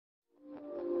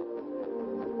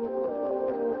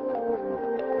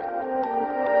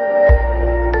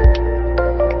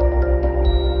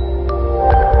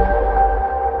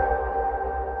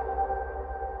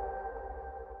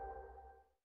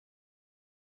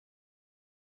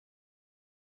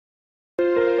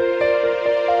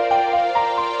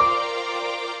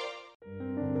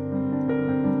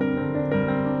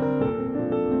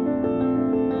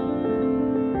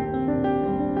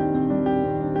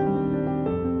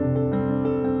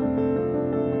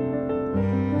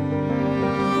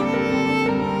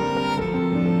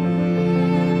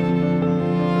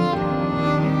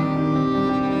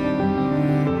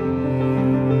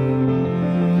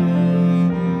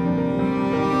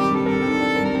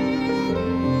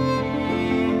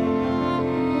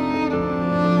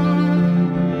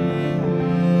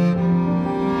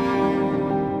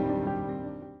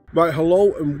Right,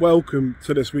 hello and welcome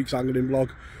to this week's angling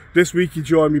vlog. This week you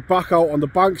join me back out on the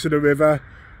banks of the river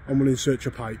and we're in search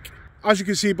of pike. As you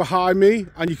can see behind me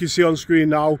and you can see on screen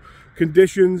now,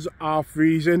 conditions are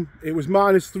freezing. It was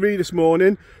 -3 this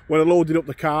morning when I loaded up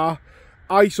the car.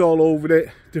 Ice all over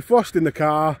it, defrosting the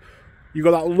car. You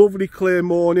got that lovely clear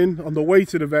morning on the way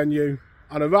to the venue,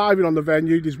 and arriving on the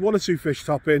venue there's 1 or 2 fish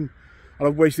topping, and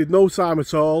I've wasted no time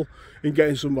at all in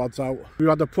getting some rods out. We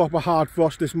had a proper hard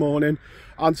frost this morning,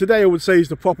 and today I would say is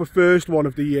the proper first one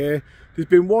of the year. There's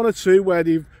been 1 or 2 where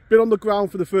they've been on the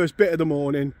ground for the first bit of the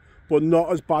morning, but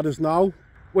not as bad as now.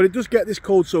 When it does get this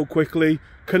cold so quickly,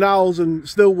 canals and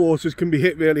still waters can be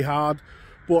hit really hard,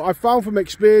 but I've found from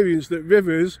experience that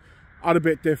rivers are a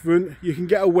bit different. You can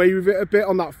get away with it a bit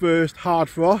on that first hard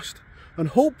frost, and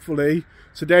hopefully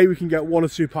today we can get 1 or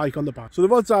 2 pike on the back. So the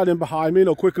rods are in behind me and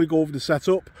I'll quickly go over the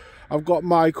setup. I've got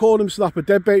my Cornham Snapper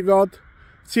deadbait rod,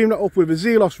 teamed that up with a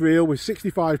Zelos reel with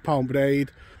 65 pound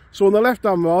braid. So on the left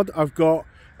hand rod I've got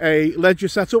a ledger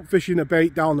setup, fishing a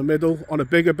bait down the middle on a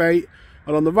bigger bait,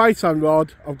 and on the right hand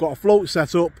rod I've got a float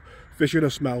setup, fishing a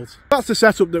smelt. That's the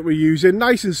setup that we're using,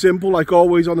 nice and simple like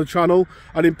always on the channel,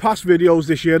 and in past videos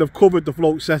this year I've covered the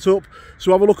float setup,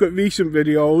 so have a look at recent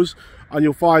videos and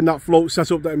you'll find that float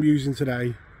setup that I'm using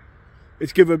today.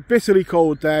 It's given a bitterly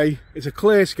cold day, it's a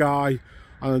clear sky,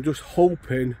 and I'm just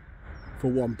hoping for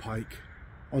 1 pike.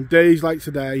 On days like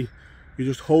today, you're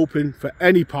just hoping for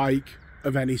any pike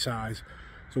of any size.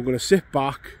 So I'm going to sit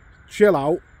back, chill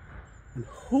out, and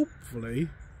hopefully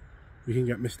we can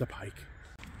get Mr. Pike.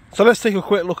 So let's take a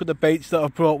quick look at the baits that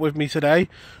I've brought with me today.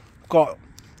 Got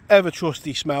ever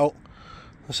trusty smelt.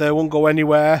 I say I won't go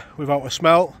anywhere without a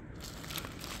smelt.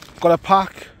 Got a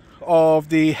pack of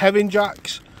the herring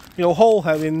jacks, you know, whole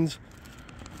herrings,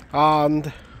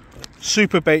 and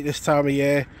super bait this time of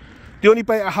year. The only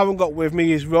bait I haven't got with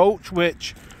me is roach,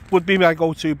 which would be my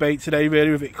go-to bait today, really,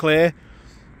 with it clear.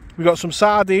 We got some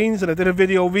sardines, and I did a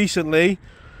video recently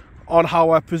on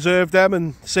how I preserve them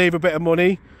and save a bit of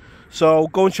money, so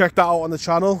go and check that out on the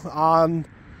channel, and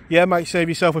yeah, might save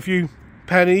yourself a few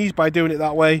pennies by doing it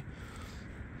that way.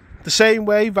 The same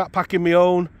way, vat packing my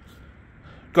own.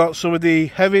 Got some of the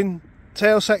herring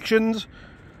tail sections,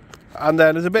 and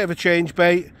then there's a bit of a change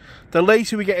bait. The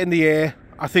later we get in the air,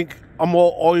 I think a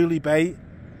more oily bait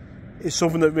is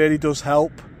something that really does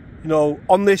help. You know,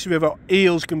 on this river,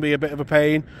 eels can be a bit of a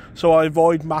pain, so I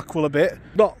avoid mackerel a bit.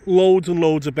 Not loads and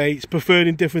loads of baits,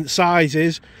 preferring different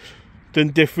sizes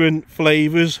than different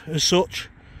flavours as such.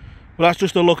 But that's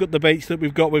just a look at the baits that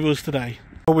we've got with us today.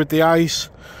 With the ice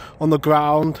on the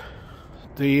ground,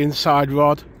 the inside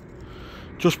rod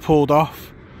just pulled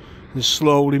off and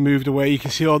slowly moved away. You can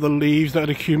see all the leaves that had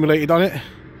accumulated on it.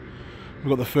 We've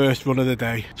got the first run of the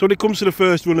day. So when it comes to the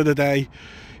first run of the day,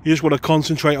 you just want to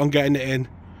concentrate on getting it in.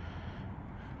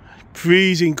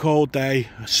 Freezing cold day,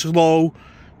 a slow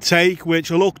take,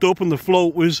 which I looked up and the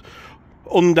float was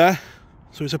under,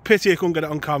 so it's a pity I couldn't get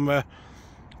it on camera.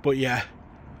 But yeah,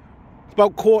 it's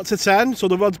about 9:45, so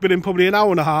the rod's been in probably an hour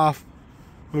and a half,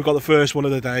 and we've got the first one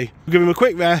of the day. We'll give him a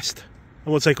quick rest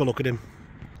and we'll take a look at him.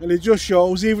 And it just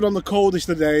shows, even on the coldest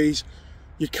of days,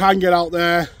 you can get out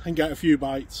there and get a few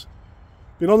bites.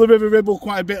 Been on the River Ribble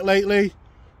quite a bit lately,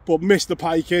 but missed the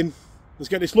pike in. Let's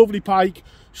get this lovely pike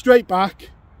straight back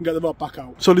and get the rod back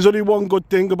out. So there's only one good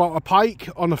thing about a pike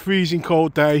on a freezing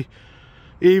cold day,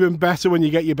 even better when you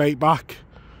get your bait back.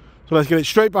 So let's get it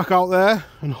straight back out there,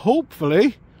 and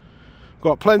hopefully,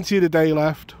 got plenty of the day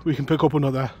left, we can pick up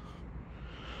another.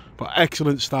 But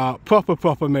excellent start,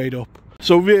 proper made up.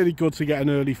 So really good to get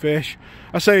an early fish.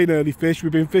 I say an early fish,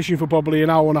 we've been fishing for probably an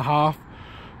hour and a half.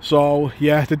 So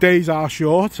yeah, the days are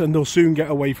short and they'll soon get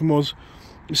away from us.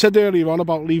 I said earlier on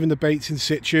about leaving the baits in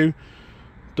situ.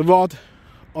 The rod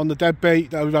on the dead bait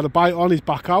that we've had a bite on is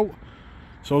back out.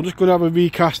 So I'm just going to have a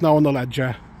recast now on the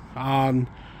ledger. And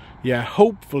yeah,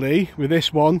 hopefully with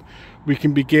this one, we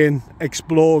can begin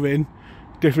exploring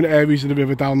different areas of the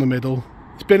river down the middle.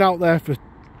 It's been out there for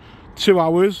 2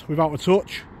 hours without a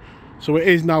touch. So it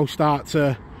is now start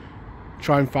to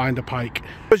try and find a pike.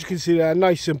 As you can see there,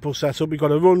 nice simple setup. We've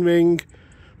got a run ring,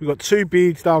 we've got 2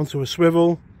 beads down to a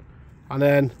swivel, and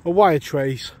then a wire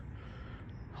trace.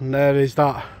 And there is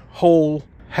that whole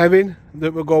herring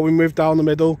that we're going with down the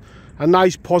middle. A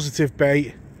nice positive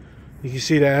bait. You can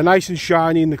see there, nice and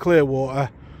shiny in the clear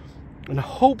water. And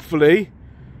hopefully,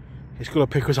 it's going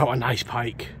to pick us out a nice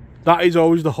pike. That is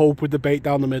always the hope with the bait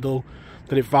down the middle,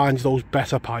 that it finds those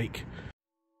better pike.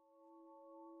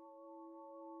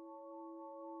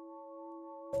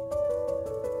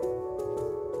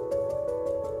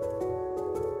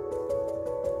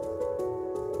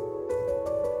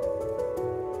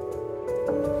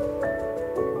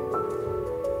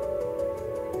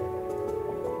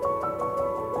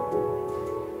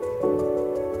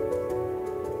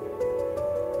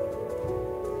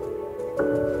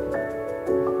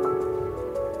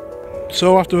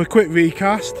 So after a quick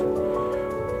recast,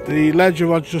 the ledger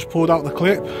rod's just pulled out the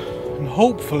clip and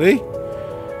hopefully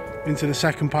into the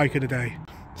second pike of the day.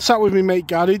 Sat with me mate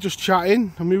Gary just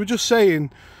chatting, and we were just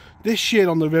saying this year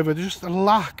on the river there's just a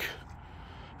lack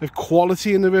of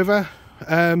quality in the river.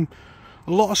 A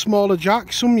lot of smaller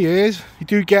jacks. Some years you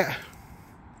do get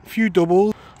a few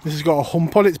doubles. This has got a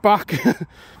hump on its back.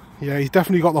 Yeah, he's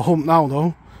definitely got the hump now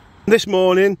though. This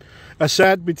morning I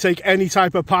said we'd take any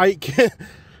type of pike.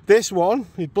 This one,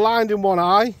 he's blind in one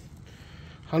eye,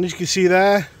 and as you can see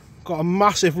there, got a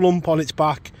massive lump on its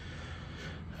back.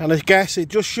 And I guess it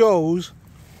just shows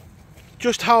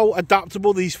just how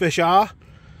adaptable these fish are.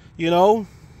 You know,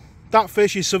 that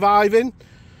fish is surviving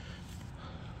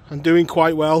and doing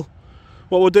quite well.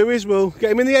 What we'll do is we'll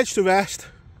get him in the edge to rest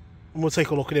and we'll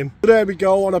take a look at him. There we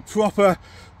go, on a proper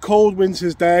cold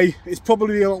winter's day. It's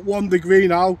probably about 1 degree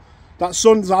now. That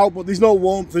sun's out, but there's no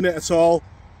warmth in it at all.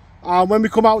 And when we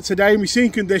come out today and we've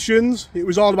seen conditions, it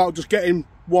was all about just getting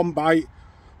one bite.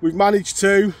 We've managed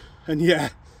to, and yeah,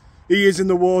 he is in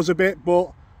the wars a bit,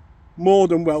 but more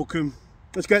than welcome.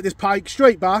 Let's get this pike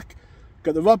straight back,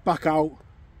 get the rod back out,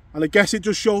 and I guess it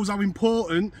just shows how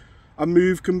important a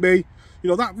move can be.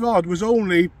 You know, that rod was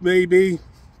only maybe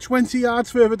 20 yards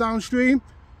further downstream.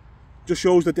 Just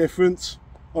shows the difference.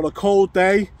 On a cold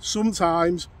day,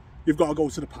 sometimes you've got to go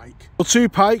to the pike. Well, 2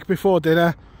 pike before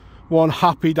dinner, 1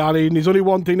 happy Danny, and there's only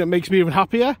one thing that makes me even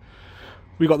happier.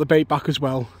 We got the bait back as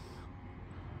well.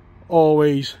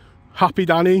 Always happy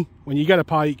Danny when you get a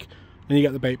pike and you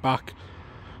get the bait back.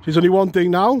 There's only one thing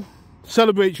now,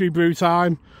 celebratory brew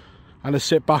time, and a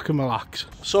sit back and relax.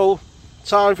 So,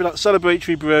 time for that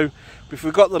celebratory brew. We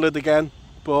forgot the lid again,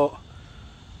 but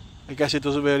I guess it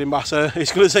doesn't really matter.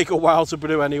 It's going to take a while to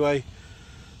brew anyway.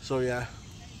 So yeah,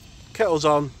 kettle's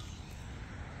on.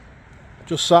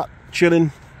 Just sat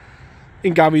chilling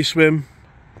in Gary's swim,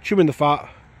 chewing the fat.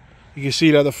 You can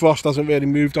see there the frost hasn't really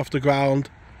moved off the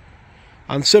ground.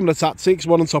 And similar tactics,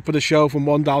 1 on top of the shelf and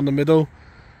 1 down the middle.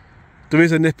 There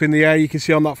is a nip in the air, you can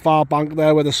see on that far bank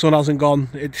there where the sun hasn't gone,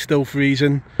 it's still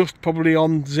freezing. Just probably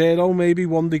on 0, maybe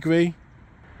 1 degree.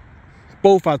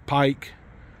 Both had pike.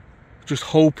 Just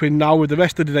hoping now with the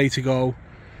rest of the day to go,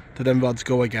 that them rods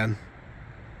go again.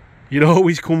 You'd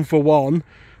always come for one.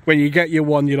 When you get your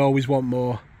one, you'd always want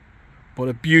more. But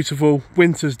a beautiful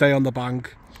winter's day on the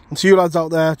bank. And to you lads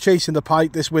out there chasing the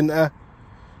pike this winter,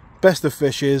 best of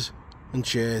fishes and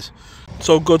cheers.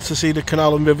 So good to see the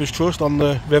Canal and Rivers Trust on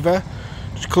the river,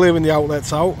 just clearing the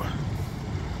outlets out.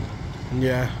 And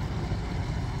yeah,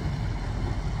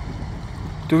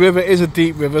 the river is a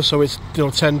deep river, so it's, you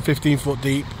know, 10-15 foot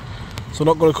deep, so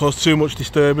not going to cause too much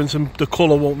disturbance, and the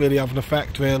colour won't really have an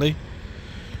effect really.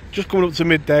 Just coming up to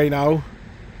midday now,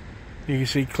 you can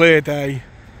see clear day,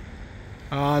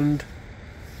 and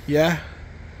yeah,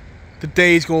 the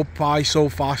days go by so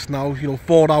fast now. You know,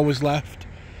 4 hours left.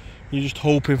 You're just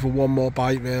hoping for one more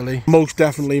bite really. Most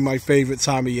definitely my favourite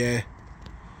time of year.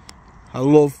 I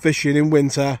love fishing in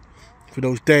winter for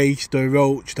those dates, the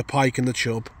roach, the pike and the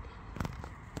chub.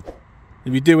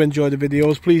 If you do enjoy the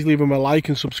videos, please leave them a like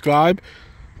and subscribe.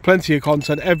 Plenty of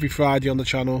content every Friday on the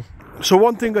channel. So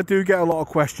one thing I do get a lot of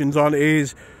questions on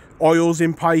is oils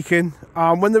in piking.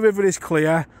 When the river is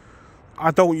clear, I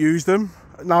don't use them.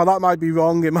 Now that might be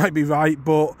wrong, it might be right,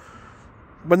 but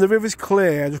when the river's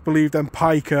clear, I just believe them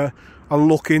pike are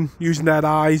looking, using their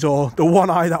eyes, or the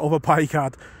one eye that other pike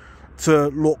had, to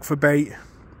look for bait.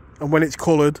 And when it's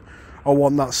coloured, I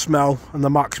want that smell and the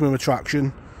maximum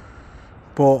attraction.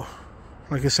 But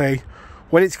like I say,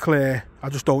 when it's clear, I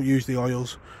just don't use the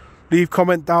oils. Leave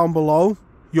comment down below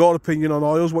your opinion on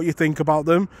oils, what you think about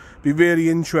them. Be really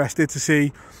interested to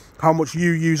see how much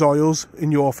you use oils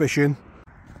in your fishing.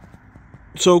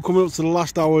 So coming up to the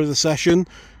last hour of the session,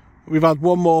 we've had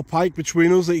 1 more pike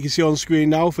between us that you can see on screen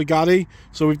now for Gary.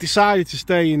 So we've decided to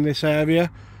stay in this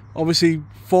area. Obviously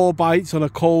 4 bites on a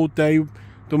cold day,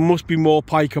 there must be more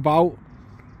pike about.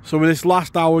 So with this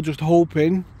last hour, just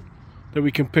hoping that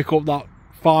we can pick up that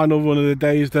final run of the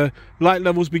day as the light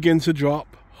levels begin to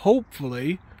drop.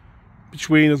 Hopefully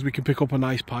between us we can pick up a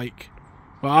nice pike.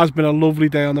 But it has been a lovely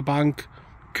day on the bank,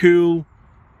 cool,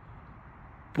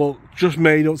 but just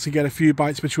made up to get a few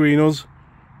bites between us,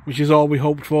 which is all we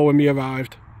hoped for when we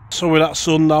arrived. So with that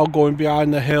sun now going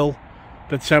behind the hill,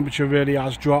 the temperature really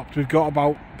has dropped. We've got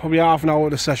about probably half an hour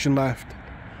of the session left.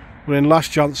 We're in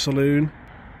Last Chance Saloon.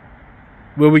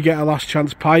 Will we get a last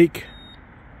chance pike?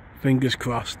 Fingers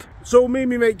crossed. So me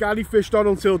and my mate Gary fished on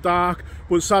until dark,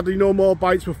 but sadly no more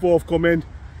bites were forthcoming.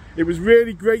 It was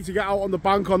really great to get out on the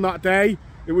bank on that day.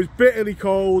 It was bitterly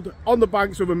cold, on the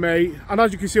banks with a mate, and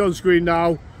as you can see on screen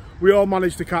now, we all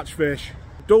managed to catch fish.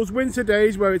 Those winter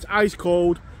days where it's ice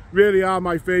cold really are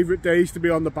my favourite days to be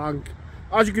on the bank.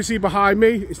 As you can see behind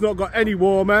me, it's not got any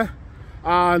warmer,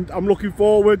 and I'm looking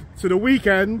forward to the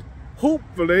weekend,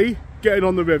 hopefully getting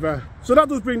on the river. So that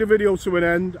does bring the video to an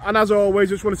end, and as always,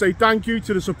 I just want to say thank you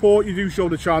to the support you do show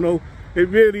the channel. It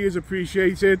really is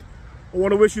appreciated. I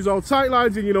want to wish you all tight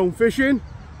lines in your own fishing.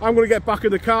 I'm going to get back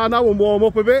in the car now and warm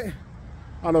up a bit,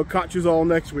 and I'll catch you all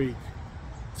next week.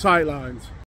 Tight lines.